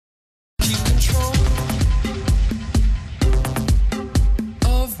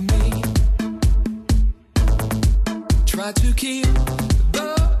keep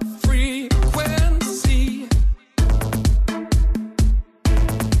the frequency.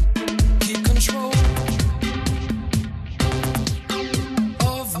 Keep control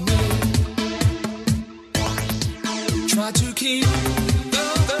of me. Try to keep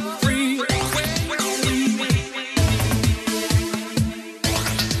the frequency.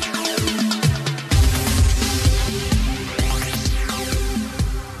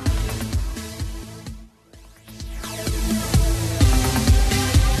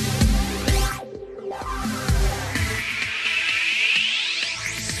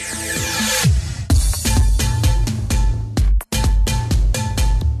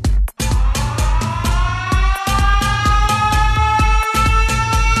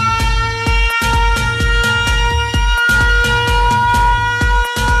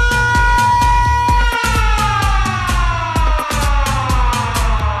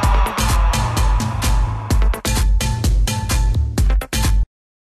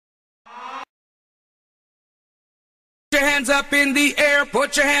 Put your hands up in the air,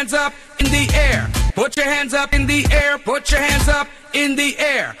 put your hands up in the air. Put your hands up in the air, put your hands up in the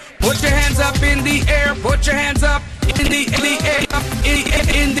air. Put your hands up in the air, put your hands up in the air,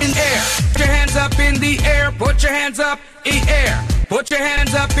 in the air. Put your hands up in the air, put your hands up in the air. Put your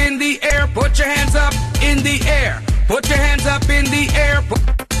hands up in the air, put your hands up in the air. Put your hands up in the air.